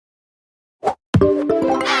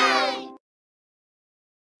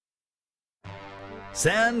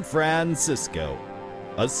San Francisco.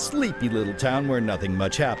 A sleepy little town where nothing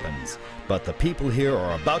much happens. But the people here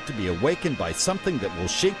are about to be awakened by something that will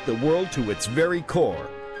shake the world to its very core.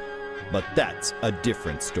 But that's a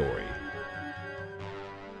different story.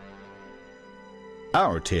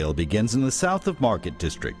 Our tale begins in the south of Market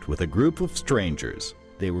District with a group of strangers.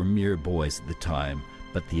 They were mere boys at the time,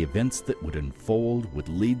 but the events that would unfold would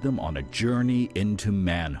lead them on a journey into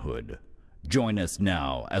manhood. Join us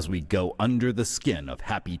now as we go under the skin of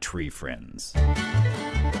Happy Tree Friends.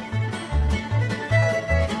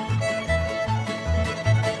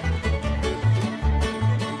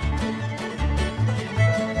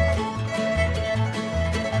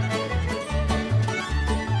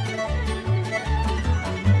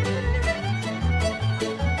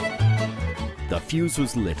 The fuse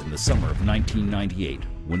was lit in the summer of 1998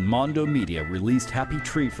 when Mondo Media released Happy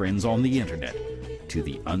Tree Friends on the internet to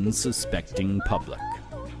the unsuspecting public.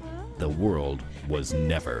 The world was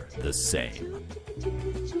never the same.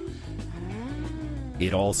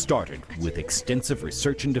 It all started with extensive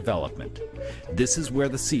research and development. This is where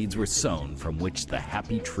the seeds were sown from which the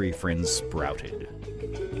Happy Tree Friends sprouted.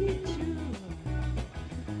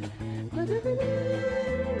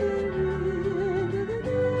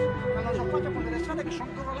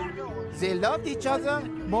 They loved each other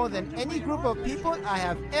more than any group of people I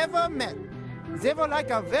have ever met. They were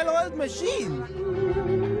like a well-oiled machine.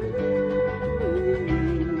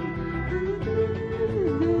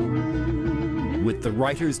 With the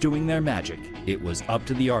writers doing their magic, it was up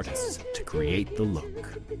to the artists to create the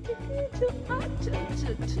look.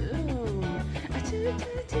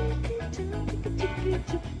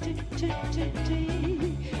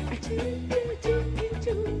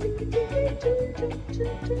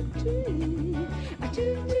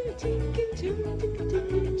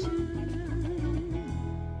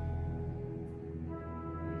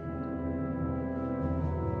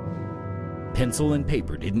 Pencil and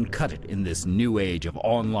paper didn't cut it in this new age of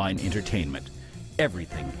online entertainment.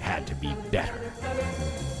 Everything had to be better.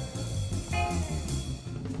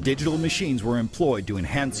 Digital machines were employed to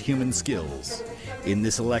enhance human skills. In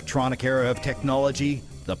this electronic era of technology,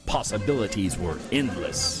 the possibilities were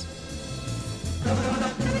endless.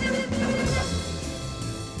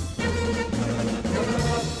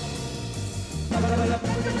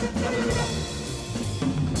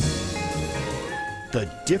 The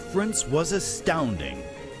difference was astounding,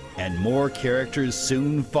 and more characters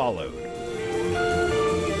soon followed.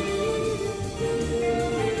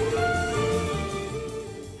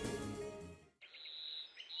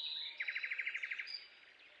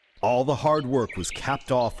 All the hard work was capped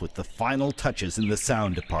off with the final touches in the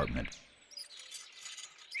sound department.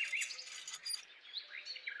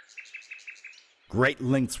 Great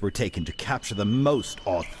lengths were taken to capture the most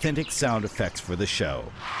authentic sound effects for the show.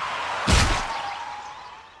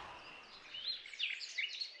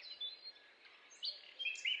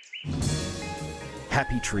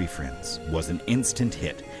 Happy Tree Friends was an instant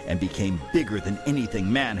hit and became bigger than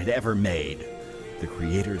anything man had ever made. The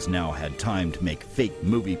creators now had time to make fake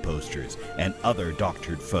movie posters and other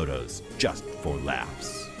doctored photos just for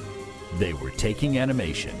laughs. They were taking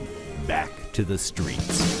animation back to the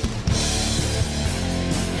streets.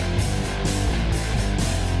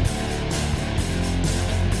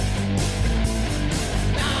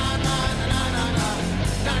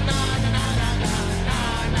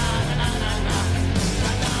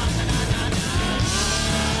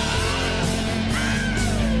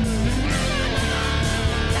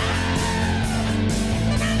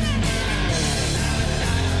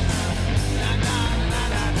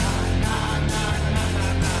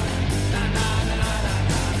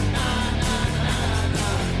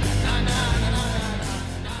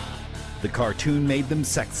 The cartoon made them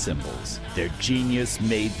sex symbols. Their genius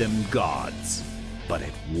made them gods. But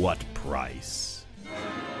at what price?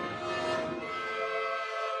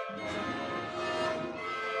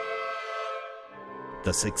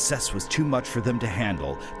 The success was too much for them to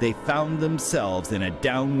handle. They found themselves in a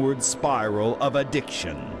downward spiral of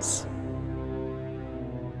addictions.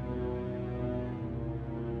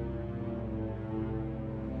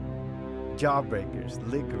 Jawbreakers,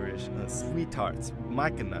 licorice, sweethearts,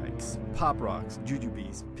 Myconikes, Pop Rocks,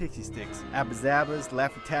 Jujubes, Pixie Sticks, Abba-Zabbas,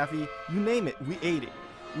 Laffy Taffy, you name it, we ate it.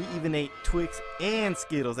 We even ate Twix and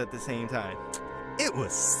Skittles at the same time. It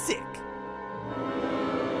was sick.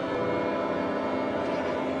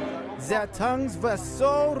 Their tongues were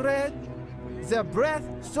so red, their breath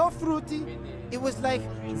so fruity, it was like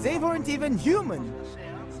they weren't even human.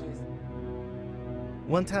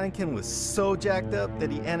 One time Ken was so jacked up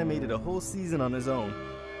that he animated a whole season on his own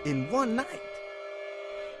in one night.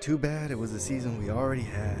 Too bad it was a season we already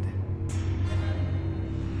had.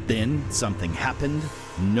 Then something happened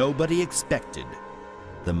nobody expected.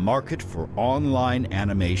 The market for online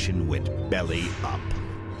animation went belly up.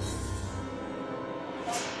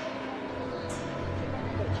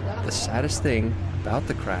 The saddest thing about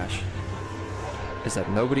the crash is that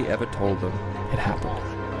nobody ever told them it happened.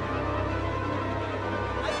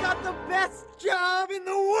 I got the best job in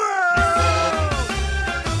the world!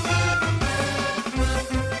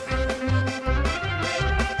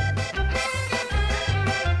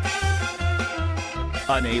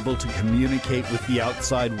 Unable to communicate with the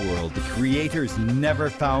outside world, the creators never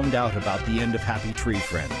found out about the end of Happy Tree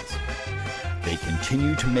Friends. They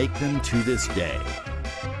continue to make them to this day.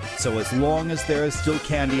 So as long as there is still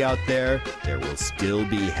candy out there, there will still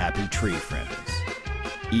be Happy Tree Friends,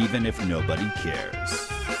 even if nobody cares.